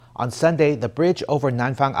On Sunday, the bridge over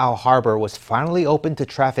Nanfang Ao Harbor was finally opened to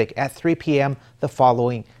traffic at 3 p.m.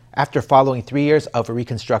 after following 3 years of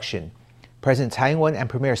reconstruction. President Tsai Ing-wen and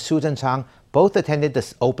Premier Su Tseng-chang both attended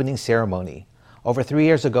this opening ceremony. Over 3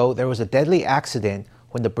 years ago, there was a deadly accident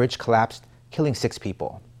when the bridge collapsed, killing 6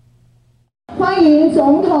 people.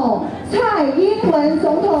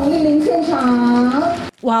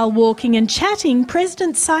 While walking and chatting,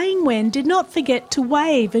 President Tsai Ing-wen did not forget to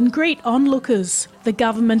wave and greet onlookers. The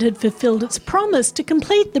government had fulfilled its promise to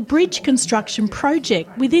complete the bridge construction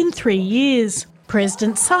project within 3 years.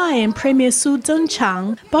 President Tsai and Premier Su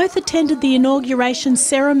Tseng-chang both attended the inauguration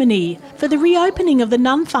ceremony for the reopening of the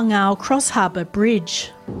Nanfang Ao Cross Harbour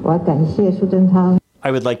Bridge. I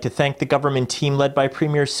would like to thank the government team led by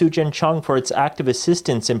Premier Su Tseng-chang for its active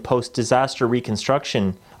assistance in post-disaster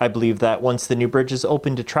reconstruction. I believe that once the new bridge is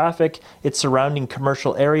open to traffic, its surrounding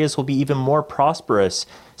commercial areas will be even more prosperous.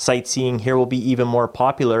 Sightseeing here will be even more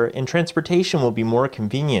popular and transportation will be more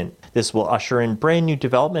convenient. This will usher in brand new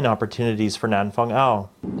development opportunities for Nanfang Ao.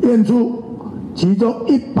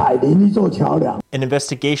 An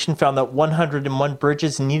investigation found that 101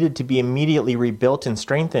 bridges needed to be immediately rebuilt and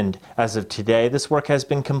strengthened. As of today, this work has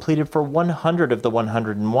been completed for 100 of the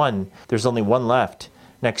 101. There's only one left.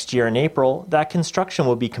 Next year in April, that construction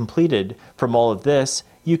will be completed. From all of this,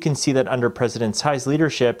 you can see that under President Tsai's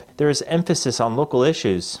leadership, there is emphasis on local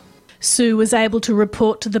issues. Su was able to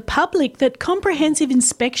report to the public that comprehensive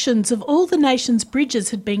inspections of all the nation's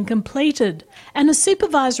bridges had been completed and a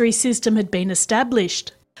supervisory system had been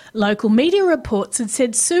established. Local media reports had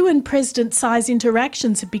said Su and President Tsai's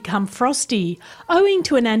interactions had become frosty, owing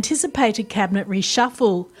to an anticipated cabinet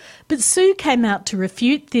reshuffle. But Su came out to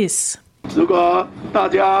refute this.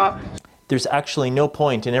 There's actually no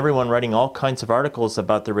point in everyone writing all kinds of articles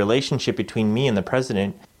about the relationship between me and the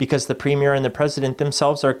president, because the premier and the president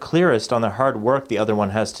themselves are clearest on the hard work the other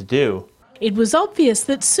one has to do. It was obvious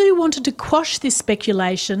that Su wanted to quash this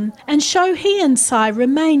speculation and show he and Tsai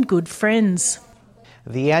remained good friends.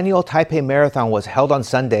 The annual Taipei Marathon was held on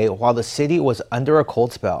Sunday while the city was under a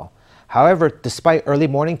cold spell. However, despite early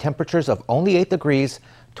morning temperatures of only 8 degrees,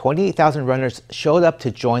 28,000 runners showed up to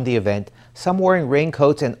join the event, some wearing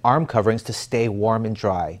raincoats and arm coverings to stay warm and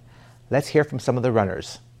dry. Let's hear from some of the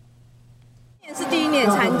runners.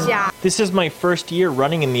 This is my first year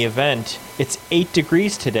running in the event. It's 8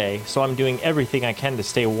 degrees today, so I'm doing everything I can to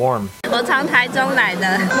stay warm.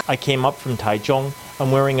 I came up from Taichung.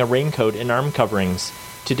 I'm wearing a raincoat and arm coverings.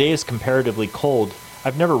 Today is comparatively cold.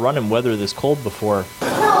 I've never run in weather this cold before.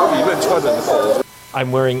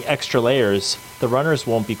 I'm wearing extra layers. The runners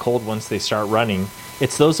won't be cold once they start running.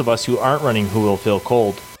 It's those of us who aren't running who will feel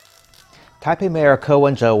cold. Taipei Mayor Ko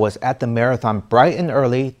Wen-je was at the marathon bright and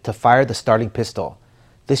early to fire the starting pistol.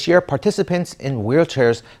 This year, participants in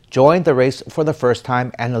wheelchairs joined the race for the first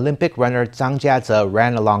time, and Olympic runner Zhang Jiaze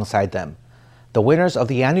ran alongside them. The winners of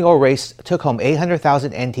the annual race took home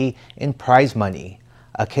 800,000 NT in prize money.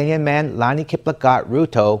 A Kenyan man, Lani Kiplagat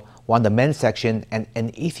Ruto, won the men's section, and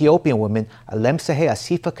an Ethiopian woman, Alemsehe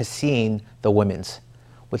Asifa Kassin, the women's.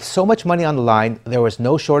 With so much money on the line, there was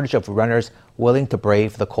no shortage of runners willing to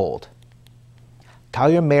brave the cold.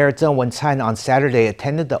 Taoyuan Mayor Zheng Wen-chan on Saturday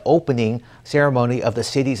attended the opening ceremony of the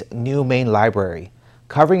city's new main library.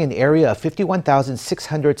 Covering an area of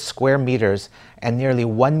 51,600 square meters and nearly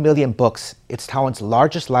 1 million books, it's Taiwan's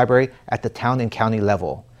largest library at the town and county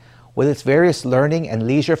level. With its various learning and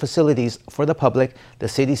leisure facilities for the public, the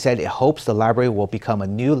city said it hopes the library will become a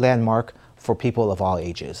new landmark for people of all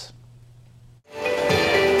ages.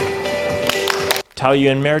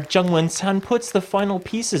 Taoyuan Mayor Zheng Wen-chan puts the final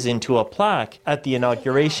pieces into a plaque. At the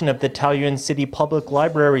inauguration of the Taoyuan City Public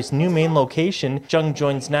Library's new main location, Zheng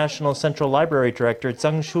joins National Central Library Director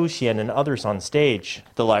Zhang Shuxian and others on stage.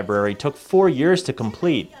 The library took 4 years to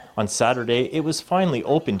complete. On Saturday, it was finally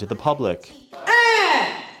open to the public.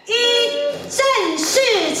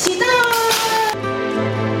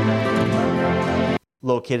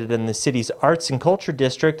 Located in the city's Arts and Culture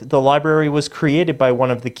District, the library was created by one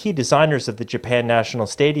of the key designers of the Japan National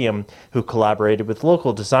Stadium, who collaborated with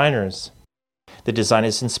local designers. The design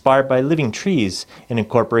is inspired by living trees and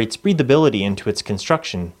incorporates breathability into its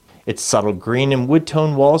construction. Its subtle green and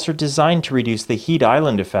wood-tone walls are designed to reduce the heat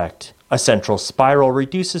island effect. A central spiral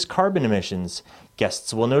reduces carbon emissions.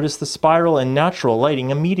 Guests will notice the spiral and natural lighting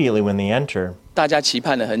immediately when they enter.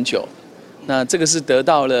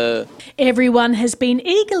 Everyone has been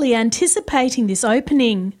eagerly anticipating this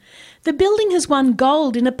opening. The building has won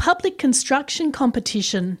gold in a public construction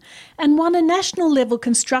competition and won a national level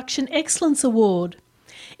construction excellence award.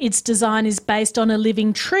 Its design is based on a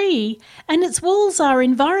living tree, and its walls are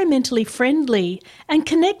environmentally friendly and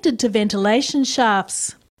connected to ventilation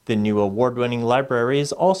shafts. The new award-winning library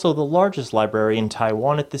is also the largest library in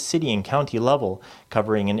Taiwan at the city and county level,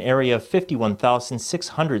 covering an area of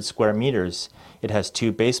 51,600 square meters. It has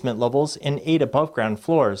 2 basement levels and 8 above-ground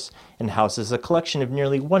floors, and houses a collection of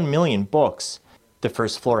nearly 1 million books. The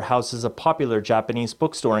first floor houses a popular Japanese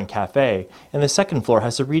bookstore and cafe, and the second floor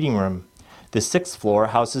has a reading room. The 6th floor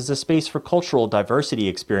houses a space for cultural diversity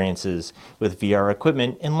experiences, with VR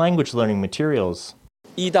equipment and language learning materials.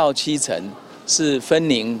 1到7层是分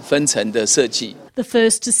龄分层的设计。 The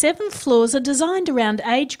 1st to 7th floors are designed around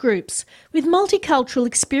age groups, with multicultural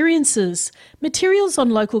experiences, materials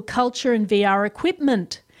on local culture and VR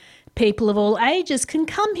equipment. People of all ages can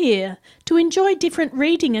come here to enjoy different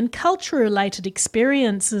reading and culture-related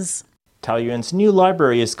experiences. Taoyuan's new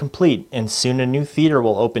library is complete, and soon a new theater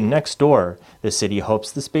will open next door. The city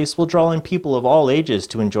hopes the space will draw in people of all ages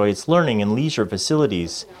to enjoy its learning and leisure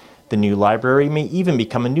facilities. The new library may even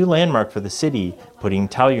become a new landmark for the city, putting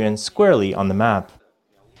Taoyuan squarely on the map.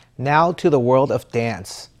 Now to the world of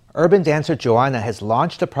dance. Urban dancer Joanna has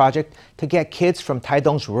launched a project to get kids from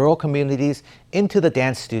Taidong's rural communities into the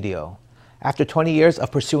dance studio. After 20 years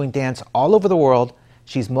of pursuing dance all over the world,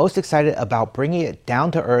 she's most excited about bringing it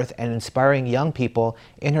down to earth and inspiring young people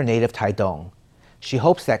in her native Taidong. She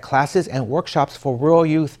hopes that classes and workshops for rural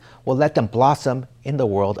youth will let them blossom in the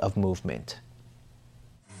world of movement.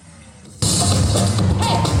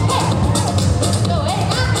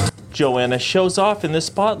 Joanna shows off in the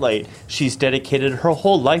spotlight. She's dedicated her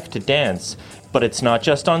whole life to dance. But it's not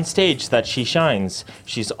just on stage that she shines.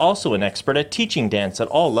 She's also an expert at teaching dance at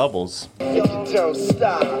all levels.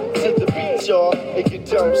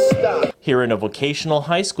 Here in a vocational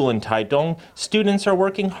high school in Taidong, students are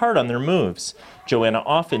working hard on their moves. Joanna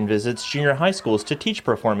often visits junior high schools to teach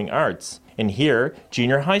performing arts. And here,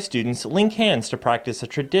 junior high students link hands to practice a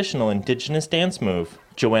traditional indigenous dance move.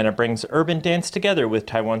 Joanna brings urban dance together with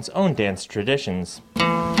Taiwan's own dance traditions.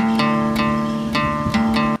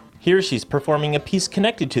 Here she's performing a piece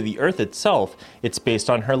connected to the earth itself. It's based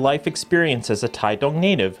on her life experience as a Taidong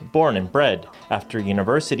native, born and bred. After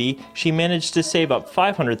university, she managed to save up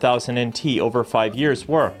 500,000 NT over 5 years'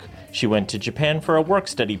 work. She went to Japan for a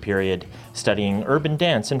work-study period, studying urban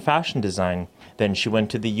dance and fashion design. Then she went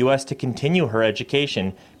to the U.S. to continue her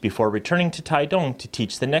education before returning to Taidong to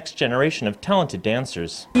teach the next generation of talented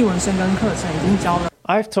dancers.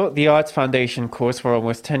 I've taught the Arts Foundation course for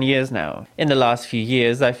almost 10 years now. In the last few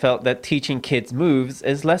years, I felt that teaching kids moves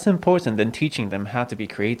is less important than teaching them how to be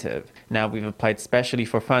creative. Now we've applied specially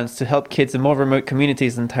for funds to help kids in more remote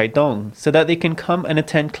communities in Taidong so that they can come and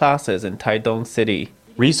attend classes in Taidong City.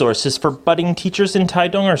 Resources for budding teachers in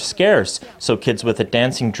Taidong are scarce, so kids with a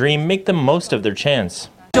dancing dream make the most of their chance.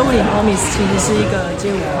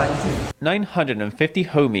 950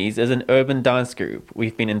 Homies is an urban dance group.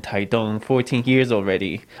 We've been in Taidong 14 years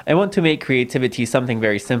already. I want to make creativity something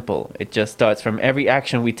very simple. It just starts from every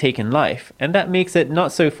action we take in life, and that makes it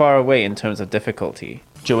not so far away in terms of difficulty.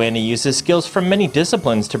 Joanna uses skills from many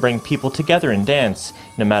disciplines to bring people together in dance,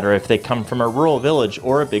 no matter if they come from a rural village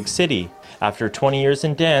or a big city. After 20 years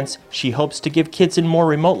in dance, she hopes to give kids in more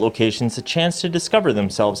remote locations a chance to discover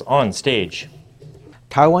themselves on stage.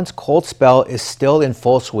 Taiwan's cold spell is still in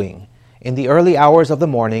full swing. In the early hours of the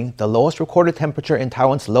morning, the lowest recorded temperature in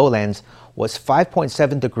Taiwan's lowlands was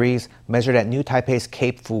 5.7 degrees measured at New Taipei's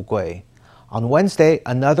Cape Fugui. On Wednesday,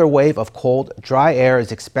 another wave of cold, dry air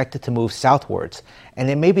is expected to move southwards, and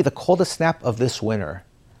it may be the coldest snap of this winter.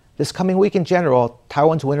 This coming week in general,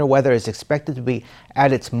 Taiwan's winter weather is expected to be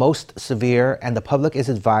at its most severe, and the public is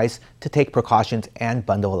advised to take precautions and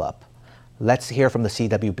bundle up. Let's hear from the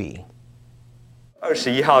CWB.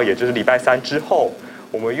 21号也就是礼拜三之后，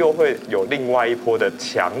我们又会有另外一波的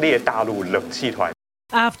强烈大陆冷气团。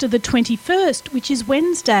 After the 21st, which is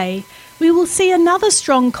Wednesday, we will see another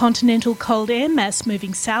strong continental cold air mass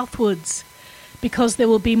moving southwards. Because there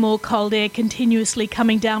will be more cold air continuously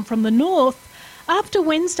coming down from the north, after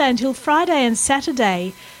Wednesday until Friday and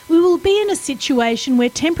Saturday, we will be in a situation where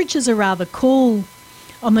temperatures are rather cool.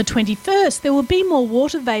 On the 21st, there will be more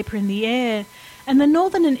water vapour in the air, and the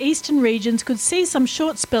northern and eastern regions could see some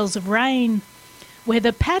short spells of rain.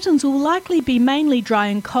 Weather patterns will likely be mainly dry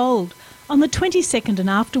and cold on the 22nd and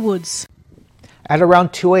afterwards. At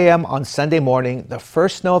around 2 a.m. on Sunday morning, the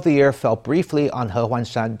first snow of the year fell briefly on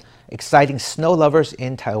Hehuanshan, exciting snow lovers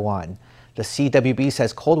in Taiwan. The CWB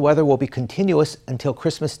says cold weather will be continuous until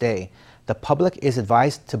Christmas Day. The public is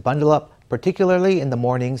advised to bundle up, particularly in the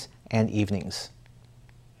mornings and evenings.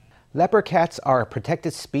 Leopard cats are a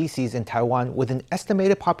protected species in Taiwan with an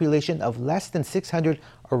estimated population of less than 600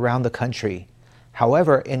 around the country.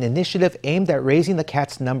 However, an initiative aimed at raising the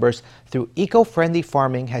cats' numbers through eco-friendly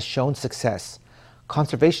farming has shown success.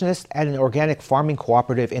 Conservationists at an organic farming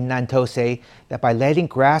cooperative in Nantou say that by letting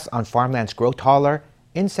grass on farmlands grow taller,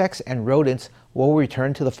 insects and rodents will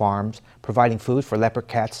return to the farms, providing food for leopard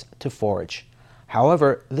cats to forage.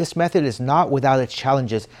 However, this method is not without its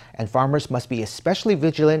challenges, and farmers must be especially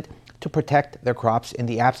vigilant to protect their crops in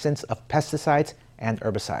the absence of pesticides and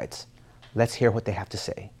herbicides. Let's hear what they have to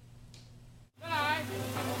say.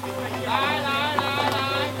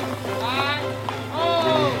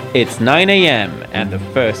 It's 9 a.m. and the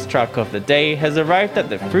first truck of the day has arrived at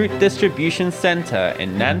the fruit distribution center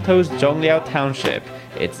in Nantou's Zhongliao Township,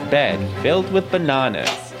 its bed filled with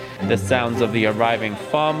bananas. The sounds of the arriving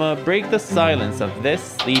farmer break the silence of this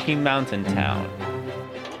sleeping mountain town.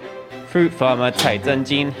 Fruit farmer Cai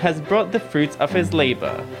Zhenjin has brought the fruits of his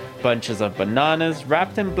labor, bunches of bananas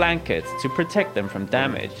wrapped in blankets to protect them from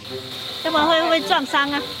damage. 会撞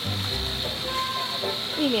伤啊？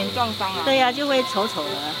避免撞伤啊？对呀，就会丑丑的。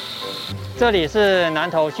这里是南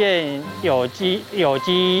投县有机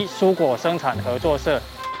蔬果生产合作社。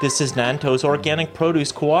 This is Nantou's Organic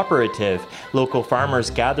Produce Cooperative. Local farmers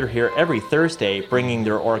gather here every Thursday, bringing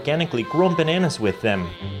their organically grown bananas with them.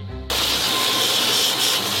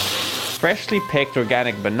 Freshly picked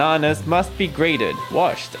organic bananas must be graded,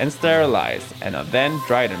 washed, and sterilized, and are then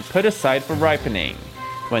dried and put aside for ripening.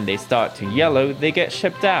 When they start to yellow, they get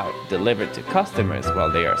shipped out, delivered to customers while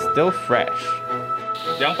they are still fresh.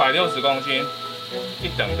 260公斤一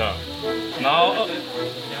等的，然后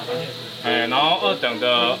二等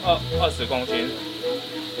的20公斤。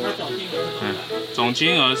总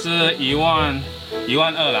金额是1万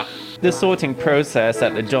2啦。 The sorting process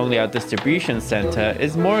at the Zhongliao Distribution Center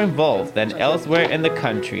is more involved than elsewhere in the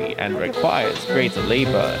country and requires greater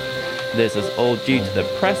labor. This is all due to the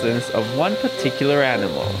presence of one particular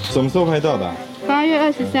animal. 什么时候拍到的？8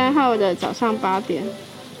月23号的早上8点。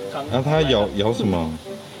那它咬什么？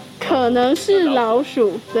可能是老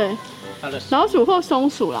鼠，对，老鼠或松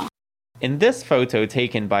鼠啦。 In this photo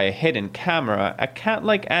taken by a hidden camera, a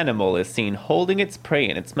cat-like animal is seen holding its prey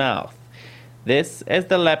in its mouth. This is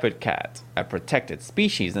the leopard cat, a protected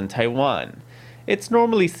species in Taiwan. It's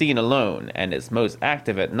normally seen alone and is most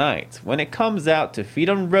active at night when it comes out to feed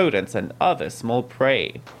on rodents and other small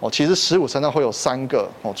prey. 其实15身上会有3个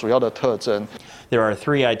主要的特征。 There are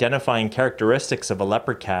 3 identifying characteristics of a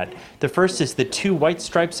leopard cat. The first is the 2 white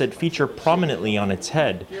stripes that feature prominently on its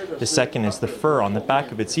head. The second is the fur on the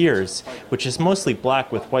back of its ears, which is mostly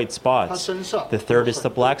black with white spots. The third is the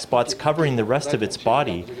black spots covering the rest of its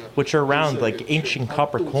body, which are round like ancient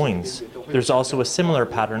copper coins. There's also a similar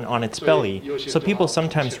pattern on its belly, so people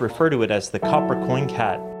sometimes refer to it as the copper coin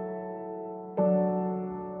cat.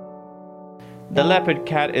 The leopard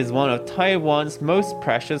cat is one of Taiwan's most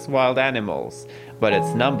precious wild animals, but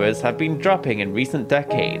its numbers have been dropping in recent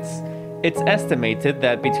decades. It's estimated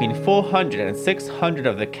that between 400 and 600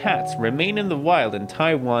 of the cats remain in the wild in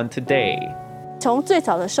Taiwan today. 从最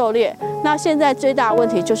早的狩猎，那现在最大的问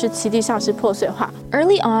题就是栖地丧失破碎化。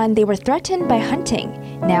 Early on, they were threatened by hunting.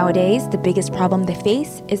 Nowadays, the biggest problem they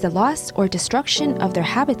face is the loss or destruction of their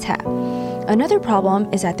habitat. Another problem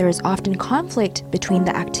is that there is often conflict between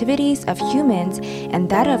the activities of humans and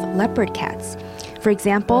that of leopard cats. For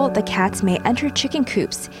example, the cats may enter chicken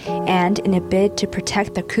coops, and in a bid to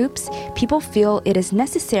protect the coops, people feel it is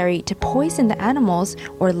necessary to poison the animals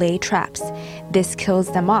or lay traps. This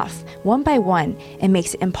kills them off, one by one, and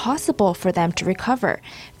makes it impossible for them to recover,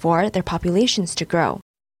 for their populations to grow.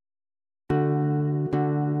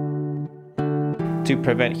 To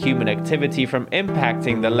prevent human activity from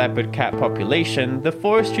impacting the leopard cat population, the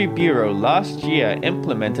Forestry Bureau last year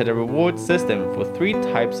implemented a reward system for 3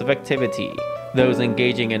 types of activity. Those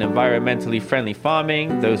engaging in environmentally friendly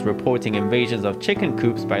farming, those reporting invasions of chicken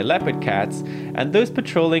coops by leopard cats, and those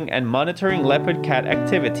patrolling and monitoring leopard cat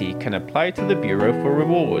activity can apply to the Bureau for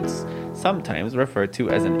rewards, sometimes referred to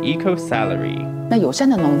as an eco-salary.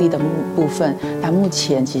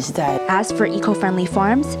 As for eco-friendly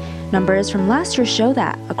farms, numbers from last year show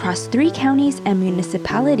that across 3 counties and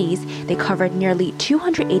municipalities, they covered nearly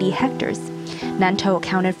 280 hectares. Nantou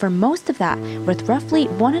accounted for most of that, with roughly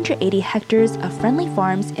 180 hectares of friendly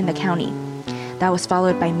farms in the county. That was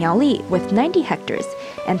followed by Miaoli with 90 hectares,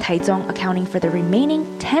 and Taichung accounting for the remaining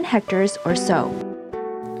 10 hectares or so.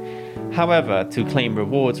 However, to claim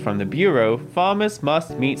rewards from the Bureau, farmers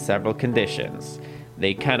must meet several conditions.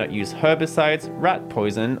 They cannot use herbicides, rat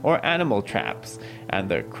poison, or animal traps, and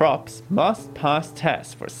their crops must pass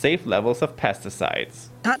tests for safe levels of pesticides.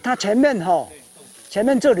 前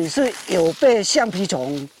面这里是有被橡皮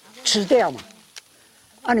虫吃掉嘛？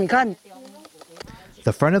你看。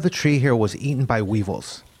 The front of the tree here was eaten by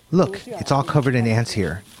weevils. Look, it's all covered in ants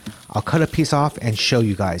here. I'll cut a piece off and show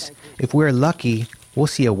you guys. If we're lucky, we'll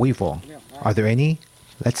see a weevil. Are there any?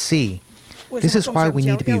 Let's see. This is why we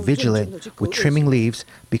need to be vigilant with trimming leaves,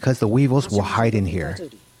 because the weevils will hide in here.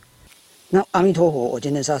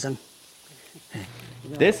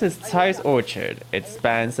 This is Tsai's orchard. It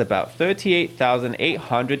spans about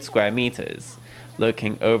 38,800 square meters.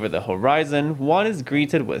 Looking over the horizon, one is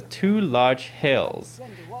greeted with two large hills.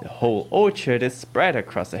 The whole orchard is spread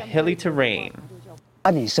across a hilly terrain.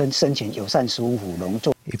 If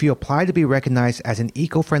you apply to be recognized as an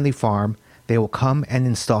eco-friendly farm, they will come and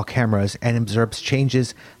install cameras and observe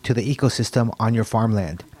changes to the ecosystem on your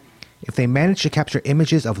farmland. If they manage to capture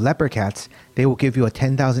images of leopard cats, they will give you a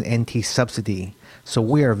 10,000 NT subsidy. So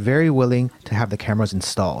we are very willing to have the cameras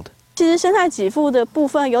installed.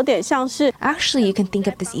 Actually, you can think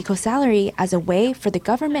of this eco-salary as a way for the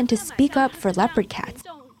government to speak up for leopard cats.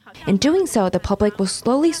 In doing so, the public will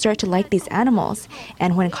slowly start to like these animals,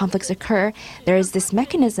 and when conflicts occur, there is this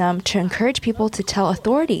mechanism to encourage people to tell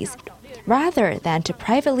authorities, rather than to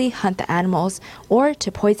privately hunt the animals or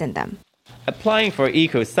to poison them. Applying for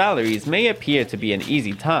eco-salaries may appear to be an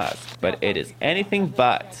easy task, but it is anything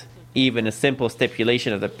but. Even a simple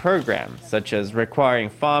stipulation of the program, such as requiring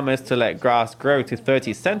farmers to let grass grow to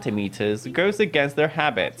 30 centimeters, goes against their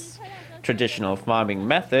habits. Traditional farming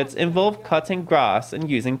methods involve cutting grass and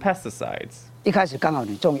using pesticides.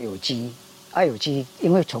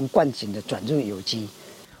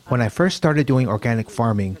 When I first started doing organic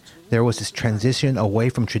farming, there was this transition away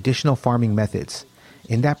from traditional farming methods.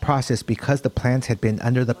 In that process, because the plants had been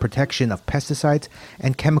under the protection of pesticides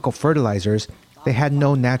and chemical fertilizers, they had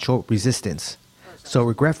no natural resistance. So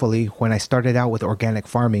regretfully, when I started out with organic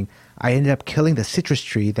farming, I ended up killing the citrus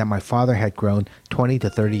tree that my father had grown 20 to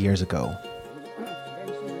 30 years ago.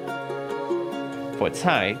 For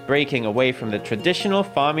Tsai, breaking away from the traditional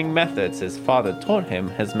farming methods his father taught him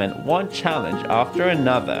has meant one challenge after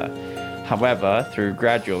another. However, through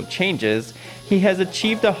gradual changes, he has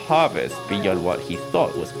achieved a harvest beyond what he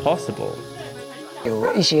thought was possible. There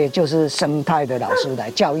are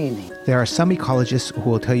some ecologists who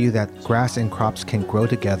will tell you that grass and crops can grow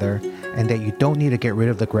together and that you don't need to get rid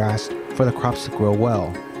of the grass for the crops to grow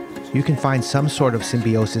well. You can find some sort of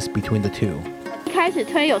symbiosis between the two.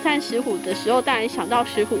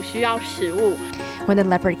 When the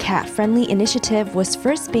leopard cat friendly initiative was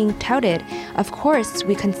first being touted, of course,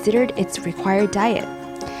 we considered its required diet.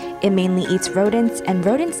 It mainly eats rodents, and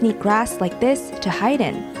rodents need grass like this to hide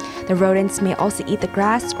in. The rodents may also eat the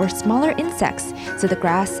grass or smaller insects, so the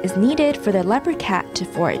grass is needed for the leopard cat to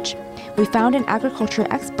forage. We found an agriculture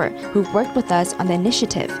expert who worked with us on the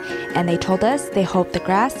initiative, and they told us they hoped the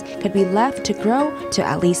grass could be left to grow to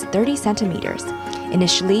at least 30 centimeters.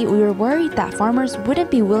 Initially, we were worried that farmers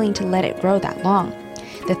wouldn't be willing to let it grow that long.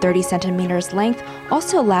 The 30 centimeters length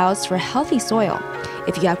also allows for healthy soil.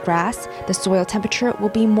 If you have grass, the soil temperature will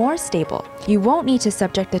be more stable. You won't need to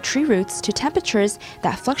subject the tree roots to temperatures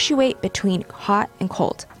that fluctuate between hot and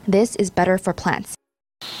cold. This is better for plants.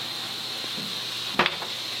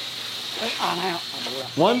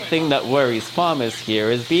 One thing that worries farmers here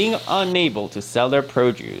is being unable to sell their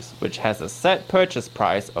produce, which has a set purchase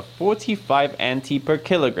price of 45 NT per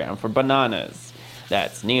kilogram for bananas.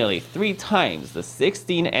 That's nearly 3 times the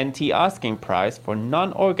 16 NT asking price for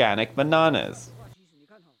non-organic bananas.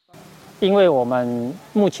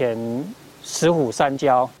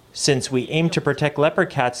 Since we aim to protect leopard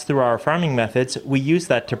cats through our farming methods, we use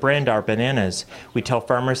that to brand our bananas. We tell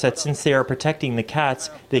farmers that since they are protecting the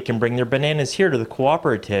cats, they can bring their bananas here to the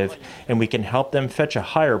cooperative, and we can help them fetch a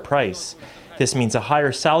higher price. This means a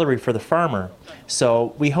higher salary for the farmer.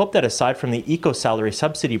 So we hope that aside from the eco-salary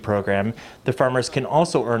subsidy program, the farmers can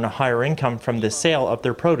also earn a higher income from the sale of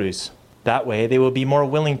their produce. That way, they will be more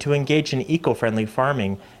willing to engage in eco-friendly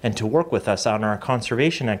farming and to work with us on our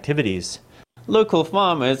conservation activities. Local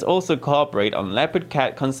farmers also cooperate on leopard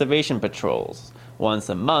cat conservation patrols. Once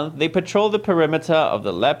a month, they patrol the perimeter of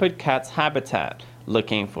the leopard cat's habitat,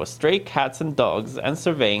 looking for stray cats and dogs and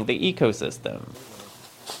surveying the ecosystem.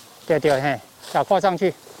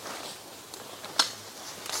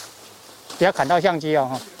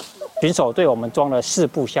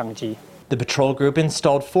 The patrol group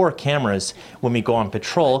installed 4 cameras. When we go on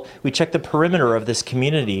patrol, we check the perimeter of this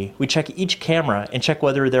community. We check each camera and check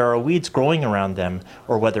whether there are weeds growing around them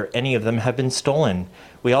or whether any of them have been stolen.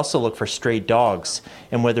 We also look for stray dogs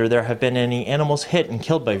and whether there have been any animals hit and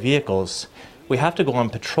killed by vehicles. We have to go on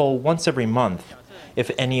patrol once every month.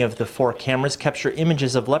 If any of the 4 cameras capture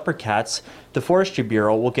images of leopard cats, the Forestry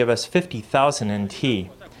Bureau will give us 50,000 NT.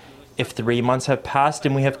 If 3 months have passed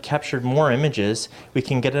and we have captured more images, we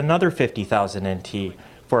can get another 50,000 NT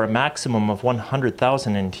for a maximum of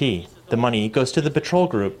 100,000 NT. The money goes to the patrol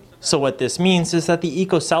group. So what this means is that the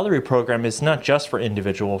eco-salary program is not just for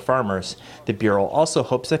individual farmers. The Bureau also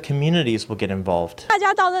hopes that communities will get involved. 大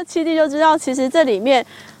家到这栖地就知道，其实这里面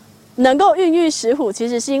能够孕育石虎，其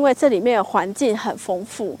实是因为这里面的环境很丰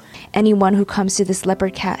富。 Anyone who comes to this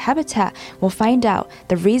leopard cat habitat will find out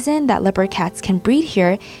the reason that leopard cats can breed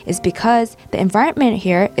here is because the environment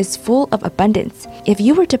here is full of abundance. If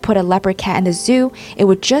you were to put a leopard cat in the zoo, it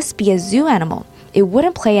would just be a zoo animal. It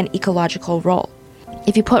wouldn't play an ecological role.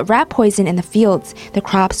 If you put rat poison in the fields, the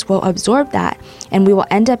crops will absorb that, and we will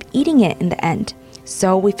end up eating it in the end.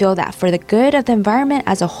 So we feel that for the good of the environment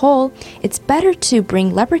as a whole, it's better to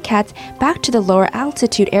bring leopard cats back to the lower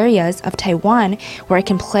altitude areas of Taiwan, where it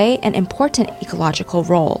can play an important ecological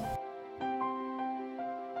role.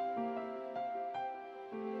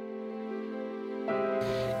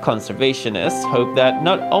 Conservationists hope that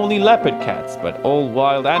not only leopard cats, but all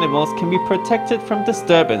wild animals can be protected from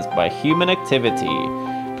disturbance by human activity.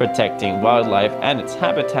 Protecting wildlife and its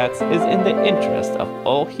habitats is in the interest of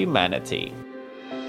all humanity.